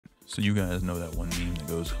So you guys know that one meme that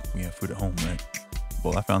goes, "We have food at home," right?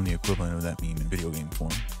 Well, I found the equivalent of that meme in video game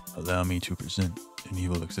form. Allow me to present an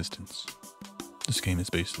evil existence. This game is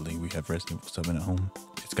basically, we have Resident Evil 7 at home.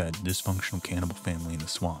 It's got a dysfunctional cannibal family in the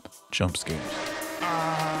swamp, jump scares,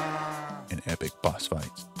 and epic boss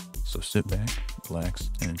fights. So sit back, relax,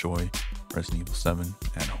 and enjoy Resident Evil 7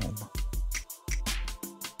 at home.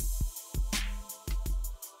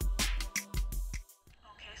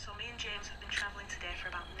 Okay, so me and James have been traveling today for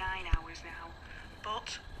about 9 hours now,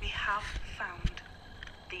 but we have found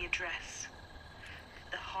the address.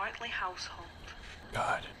 The Hartley household.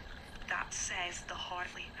 God. That says the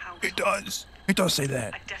Hartley household. It does. It does say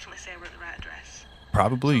that. I definitely say we're at the right address.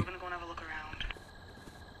 Probably. So we're gonna go and have a look around.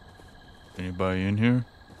 Anybody in here?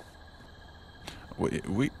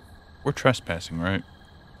 We're trespassing, right?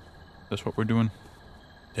 That's what we're doing?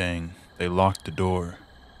 Dang, they locked the door.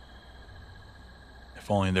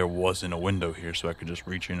 If only there wasn't a window here so I could just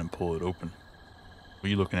reach in and pull it open. What are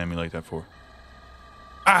you looking at me like that for?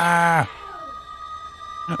 Ah!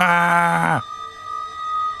 Ah!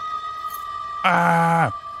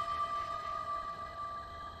 Ah!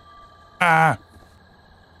 Ah!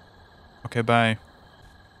 Okay, bye.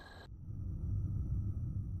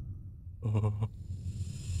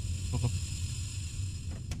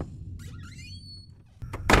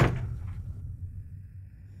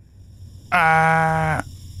 Ah!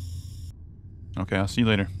 Okay, I'll see you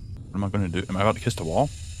later. What am I gonna do? Am I about to kiss the wall?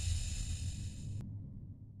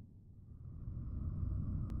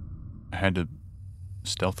 I had to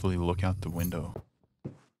stealthily look out the window.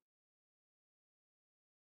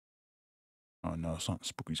 Oh no, something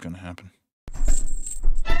spooky's gonna happen.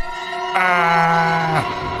 Ah!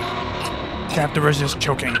 Captain resist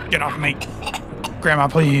choking. Get off me. Grandma,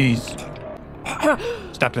 please.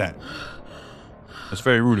 Stop that. That's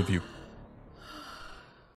very rude of you.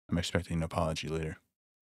 I'm expecting an apology later.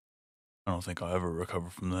 I don't think I'll ever recover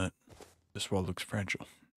from that. This wall looks fragile.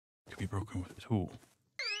 It could be broken with a tool.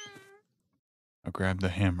 I grabbed the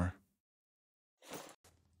hammer.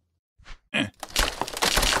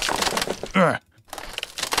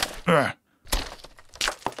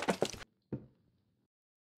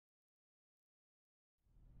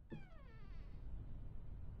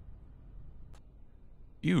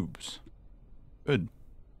 Cubes. Good.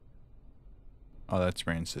 Oh, that's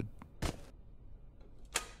rancid.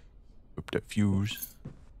 Oop that fuse.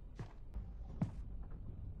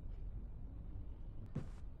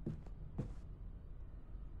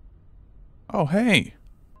 Oh, hey.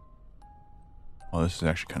 Oh, this is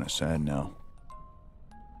actually kind of sad now.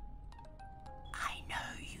 I know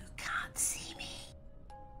you can't see me.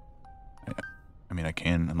 I mean, I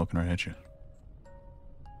can. I'm looking right at you.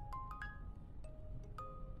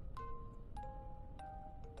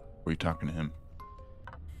 Were you talking to him?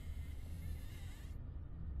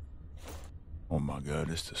 Oh my god,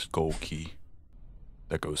 it's the skull key.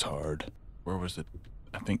 That goes hard. Where was it?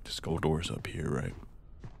 I think the skull door's up here, right?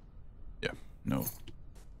 Yeah, no.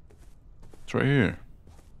 It's right here.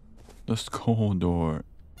 The skull door.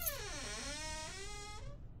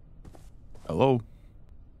 Hello?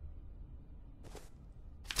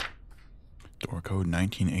 Door code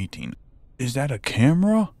 1918. Is that a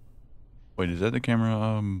camera? Wait, is that the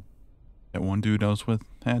camera, that one dude I was with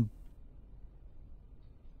had?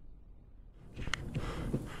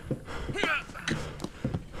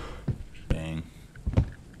 Dang.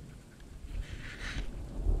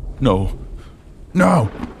 No.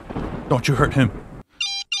 No! Don't you hurt him.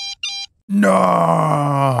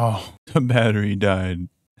 No! The battery died.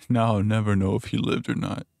 Now I'll never know if he lived or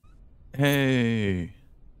not. Hey.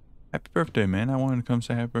 Happy birthday, man. I wanted to come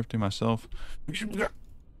say happy birthday myself.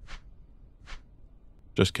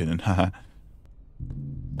 Just kidding. Haha.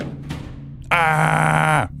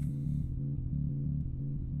 Ah!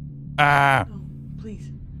 Ah! No,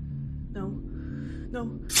 please. No.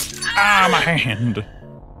 No. Ah, my hand!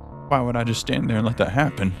 Why would I just stand there and let that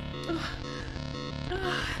happen?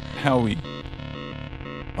 Howie.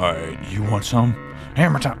 Alright, you want some?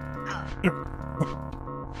 Hammer time!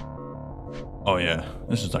 Oh yeah,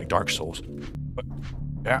 this is like Dark Souls.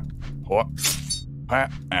 Yeah.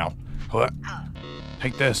 Ow.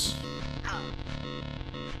 Take this. Are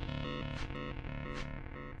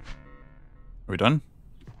we done?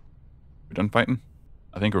 We done fighting?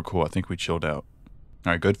 I think we're cool. I think we chilled out.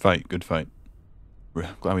 Alright, good fight. Good fight.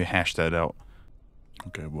 We're glad we hashed that out.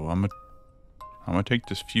 Okay, well, I'm gonna take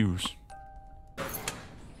this fuse.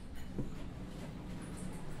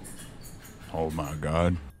 Oh my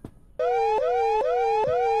god.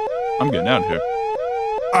 I'm getting out of here.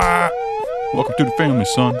 Ah! Welcome to the family,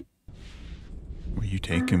 son. Where you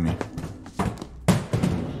taking me?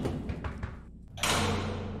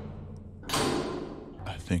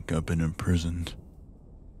 think I've been imprisoned.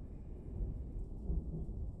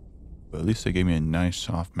 But at least they gave me a nice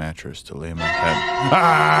soft mattress to lay my head.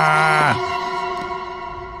 Ah!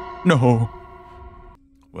 No.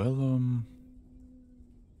 Well,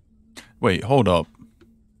 wait, hold up.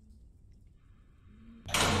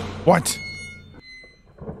 What?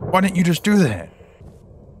 Why didn't you just do that?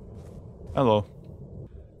 Hello.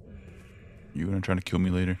 You gonna try to kill me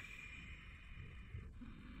later?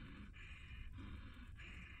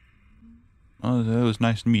 Oh, it was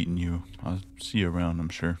nice meeting you. I'll see you around, I'm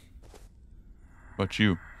sure. What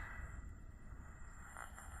you?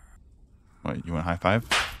 What, you want a high five?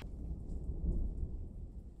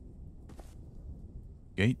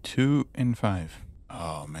 Gate 2 and 5.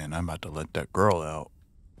 Oh man, I'm about to let that girl out.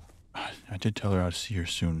 I did tell her I'd see her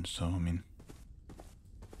soon, so I mean,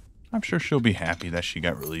 I'm sure she'll be happy that she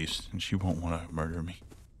got released and she won't want to murder me.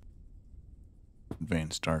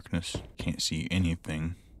 Advanced darkness. Can't see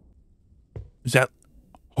anything. Is that...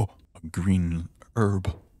 Oh, a green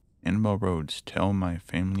herb. Annabelle Rhodes. Tell my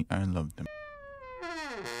family I love them.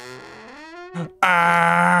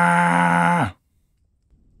 Ah!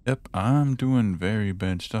 Yep, I'm doing very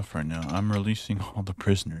bad stuff right now. I'm releasing all the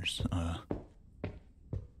prisoners.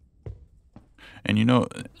 And you know...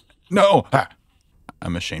 No! Ah!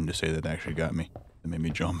 I'm ashamed to say that actually got me. It made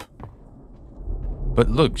me jump. But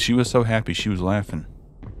look, she was so happy. She was laughing.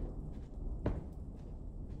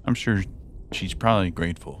 I'm sure she's probably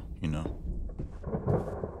grateful, you know,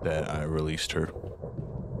 that I released her.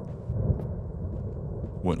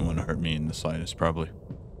 Wouldn't want to hurt me in the slightest, probably.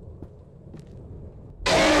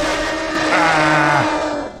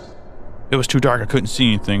 Ah! It was too dark. I couldn't see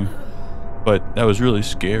anything. But that was really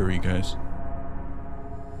scary, guys.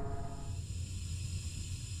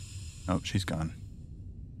 Oh, she's gone.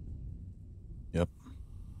 Yep.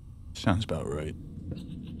 Sounds about right.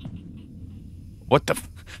 What the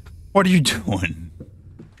what are you doing?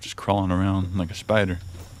 Just crawling around like a spider.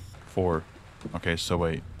 4. Okay, so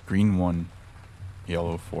wait. Green 1.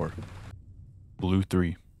 Yellow 4. Blue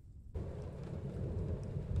 3.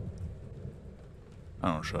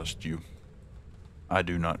 I don't trust you. I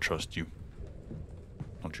do not trust you.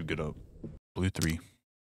 Don't you get up. Blue 3.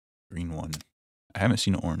 Green 1. I haven't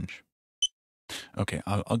seen orange. Okay,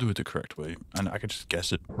 I'll do it the correct way. And I could just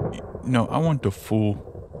guess it. No, I want the full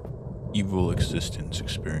evil existence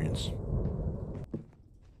experience.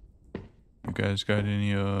 You guys got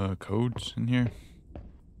any codes in here?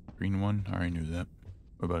 Green 1? I already knew that.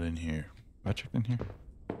 What about in here? Have I checked in here?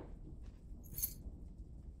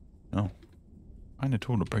 No. Find a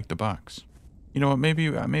tool to break the box. You know what? Maybe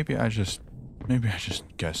I just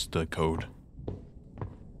guessed the code.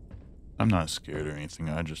 I'm not scared or anything.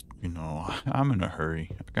 I just, you know, I'm in a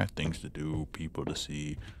hurry. I got things to do, people to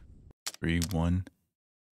see. 3, 1,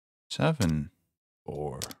 7,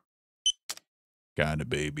 4. Got it,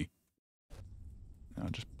 baby.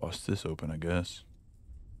 I'll just bust this open, I guess.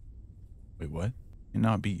 Wait, what?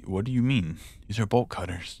 Cannot be. What do you mean? These are bolt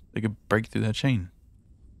cutters. They could break through that chain.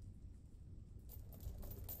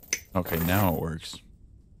 Okay, now it works.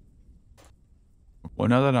 Well,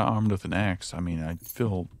 now that I'm armed with an axe, I mean, I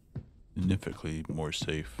feel significantly more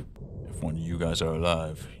safe. If one of you guys are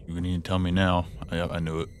alive, you need to tell me now. I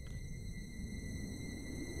knew it.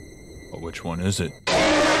 But which one is it?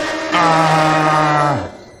 Ah!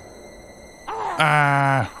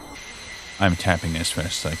 Ah! I'm tapping as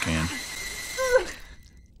fast as I can.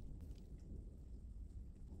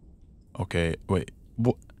 Okay, wait.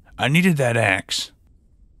 What? I needed that axe.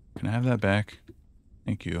 Can I have that back?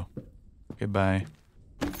 Thank you. Okay, bye.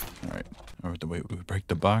 Alright. Wait, we break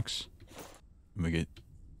the box. And we get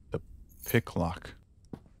the pick lock.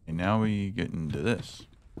 And now we get into this.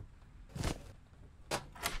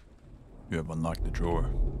 You have unlocked the drawer.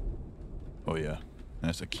 Oh yeah.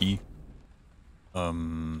 That's a key.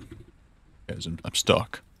 Guys, I'm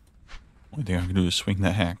stuck. Only thing I can do is swing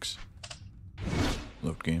that axe.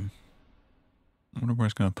 Load game. I wonder where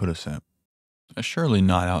it's gonna put us at. Surely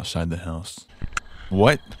not outside the house.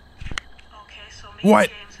 What? Okay, so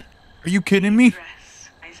What? Are you kidding me?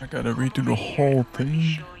 I gotta read through the whole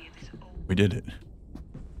thing. We did it.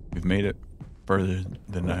 We've made it further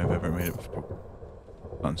than I have ever made it before.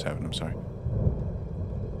 Sun's having, I'm sorry.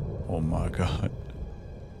 Oh my god.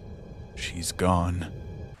 She's gone.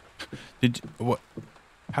 What?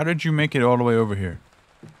 How did you make it all the way over here?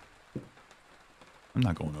 I'm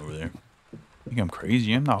not going over there. I think I'm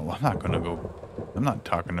crazy. I'm not gonna go. I'm not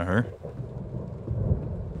talking to her.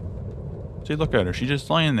 See, look at her. She's just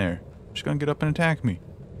laying there. She's gonna get up and attack me.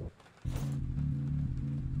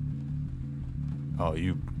 Oh,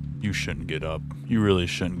 you shouldn't get up. You really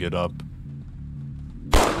shouldn't get up.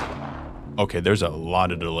 Okay, there's a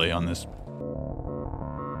lot of delay on this.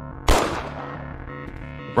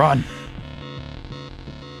 Run!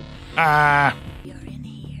 Ah! You're in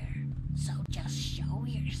here, so just show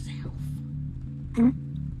yourself.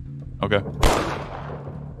 Okay.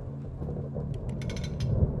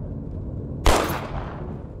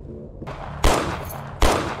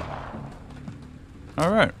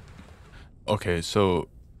 Alright. Okay, so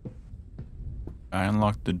I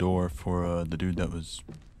unlocked the door for the dude that was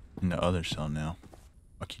in the other cell now.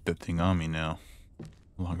 I'll keep that thing on me now.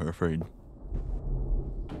 No longer afraid.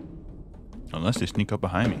 Unless they sneak up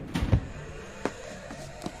behind me.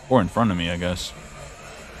 Or in front of me, I guess.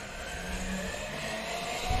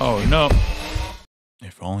 Oh no.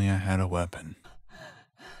 If only I had a weapon.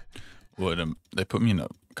 Would they put me in a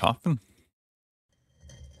coffin?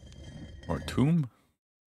 Or a tomb?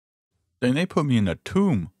 Then they put me in a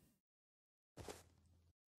tomb.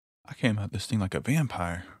 I came out this thing like a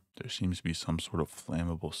vampire. There seems to be some sort of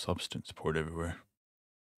flammable substance poured everywhere.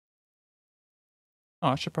 Oh,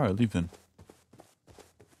 I should probably leave then.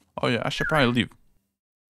 Oh yeah, I should probably leave.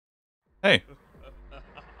 Hey.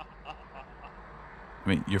 I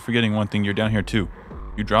mean, you're forgetting one thing. You're down here too.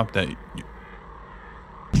 You dropped that.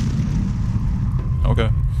 Okay.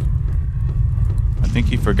 I think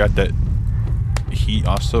he forgot that he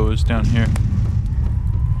also is down here.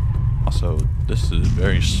 Also, this is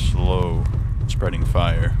very slow spreading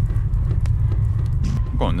fire.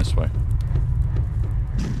 I'm going this way.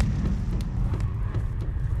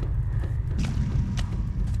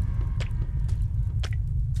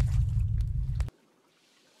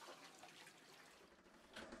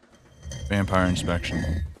 Vampire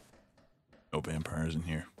inspection. No vampires in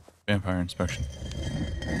here. Vampire inspection.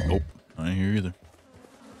 Nope, not in here either.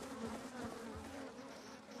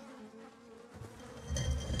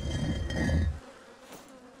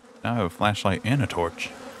 Now I have a flashlight and a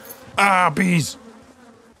torch. Ah, bees!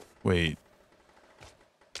 Wait.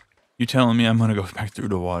 You telling me I'm gonna go back through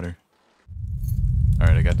the water?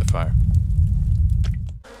 Alright, I got the fire.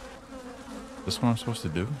 This what I'm supposed to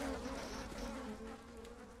do?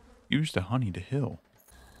 Use the honey to heal.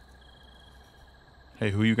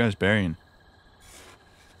 Hey, who are you guys burying?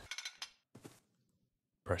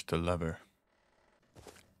 Press the lever.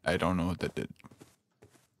 I don't know what that did.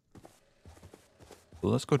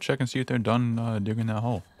 Well, let's go check and see if they're done digging that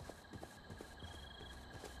hole.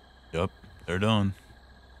 Yup, they're done.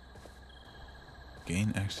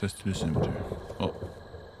 Gain access to the cemetery. Oh,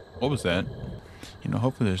 what was that? You know,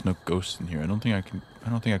 hopefully there's no ghosts in here. I don't think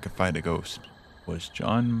I can fight a ghost. Was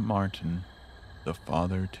John Martin the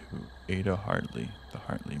father to Ada Hartley, the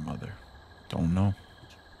Hartley mother? Don't know.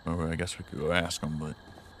 Or I guess we could go ask them, but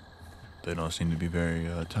they don't seem to be very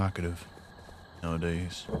talkative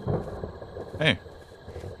nowadays. Hey.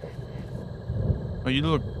 Oh, you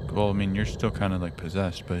look, well, I mean, you're still kind of like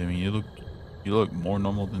possessed, but I mean, you look more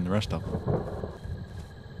normal than the rest of them.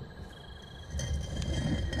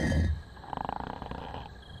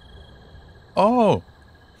 Oh,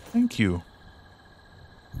 thank you.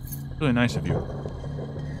 Really nice of you.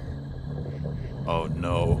 Oh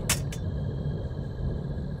no.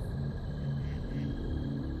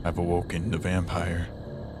 I've awoken the vampire.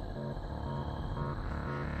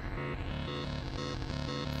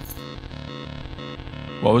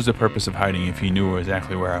 What was the purpose of hiding if he knew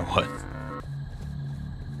exactly where I was?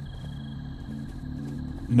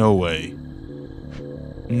 No way.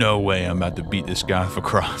 No way I'm about to beat this guy off a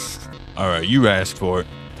cross. Alright, you asked for it.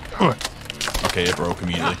 Okay, it broke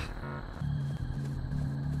immediately.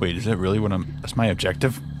 Wait, is that really what that's my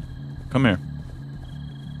objective? Come here.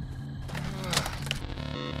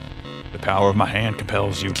 The power of my hand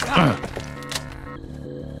compels you.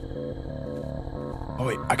 Oh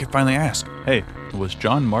wait, I can finally ask. Hey, was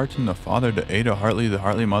John Martin the father to Ada Hartley, the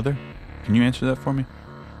Hartley mother? Can you answer that for me?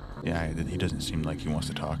 Yeah, he doesn't seem like he wants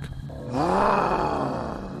to talk.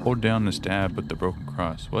 Hold down the stab with the broken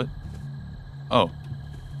cross. What? Oh.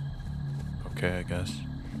 Okay, I guess.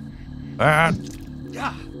 Ah!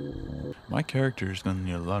 My character is gonna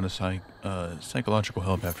need a lot of psychological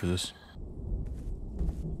help after this.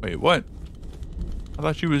 Wait, what? I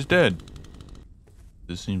thought she was dead.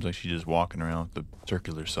 This seems like she's just walking around with the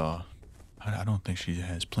circular saw. I don't think she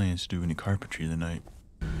has plans to do any carpentry tonight.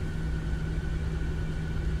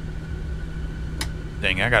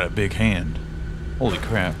 Dang, I got a big hand. Holy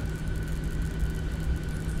crap.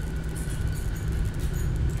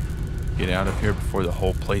 Get out of here before the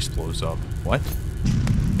whole place blows up. What?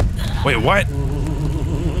 Wait, what?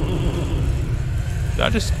 Did I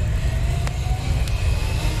just...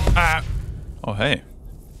 Ah! Oh, hey.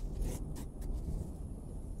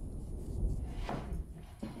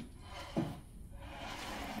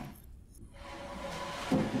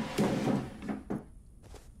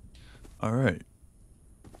 Alright.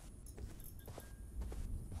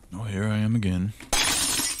 Oh, here I am again.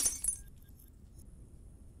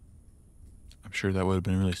 I'm sure that would have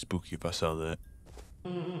been really spooky if I saw that.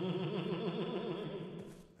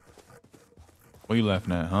 What are you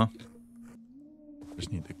laughing at, huh?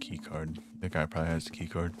 Just need the key card. That guy probably has the key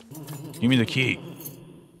card. Give me the key.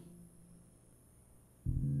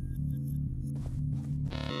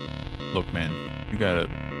 Look, man,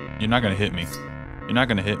 you're not gonna hit me. You're not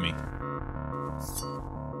gonna hit me.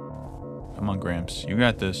 Come on, Gramps. You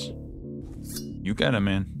got this. You got it,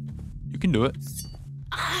 man. You can do it.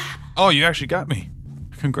 Oh, you actually got me.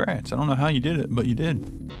 Congrats. I don't know how you did it, but you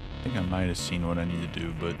did. I think I might have seen what I need to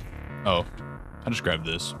do, but... Oh, I just grabbed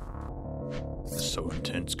this. This is so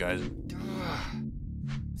intense, guys.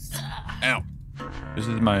 Ow. This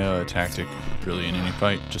is my tactic, really, in any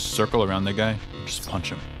fight. Just circle around that guy and just punch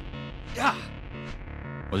him. Yeah.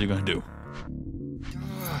 What's he gonna do?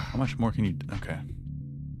 How much more can you... Okay.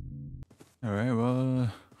 Alright,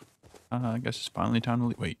 well... I guess it's finally time to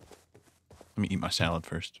leave. Wait. Let me eat my salad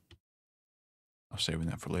first. I'll save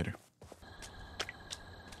that for later.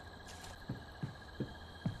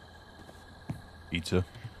 Pizza.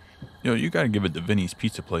 Yo, you gotta give it to Vinny's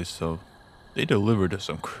Pizza Place, though. They deliver to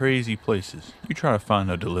some crazy places. You try to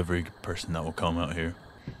find a delivery person that will come out here.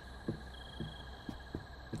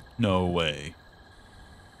 No way.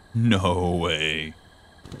 No way.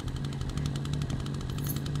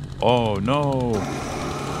 Oh, no.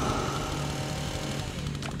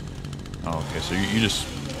 Oh, okay, so you just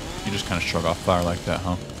kind of shrug off fire like that,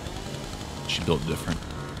 huh? She built different.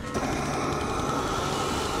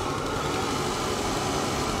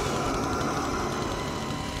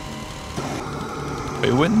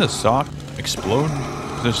 Wait, wouldn't the sock explode?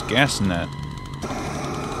 There's gas in that.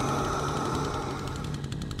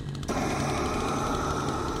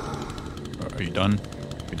 Are you done?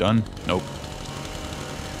 You done? Nope.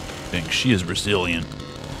 Dang, she is resilient.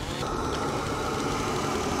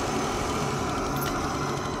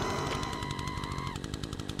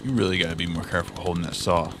 You really gotta be more careful holding that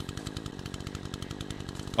saw.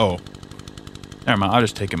 Oh. Never mind, I'll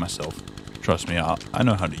just take it myself. Trust me, I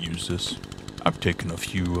know how to use this. I've taken a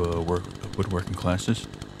few woodworking classes.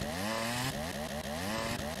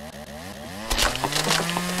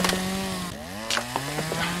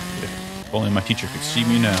 If only my teacher could see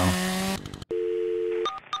me now.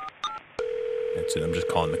 That's it, I'm just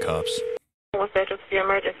calling the cops. What's the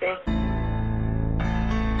emergency?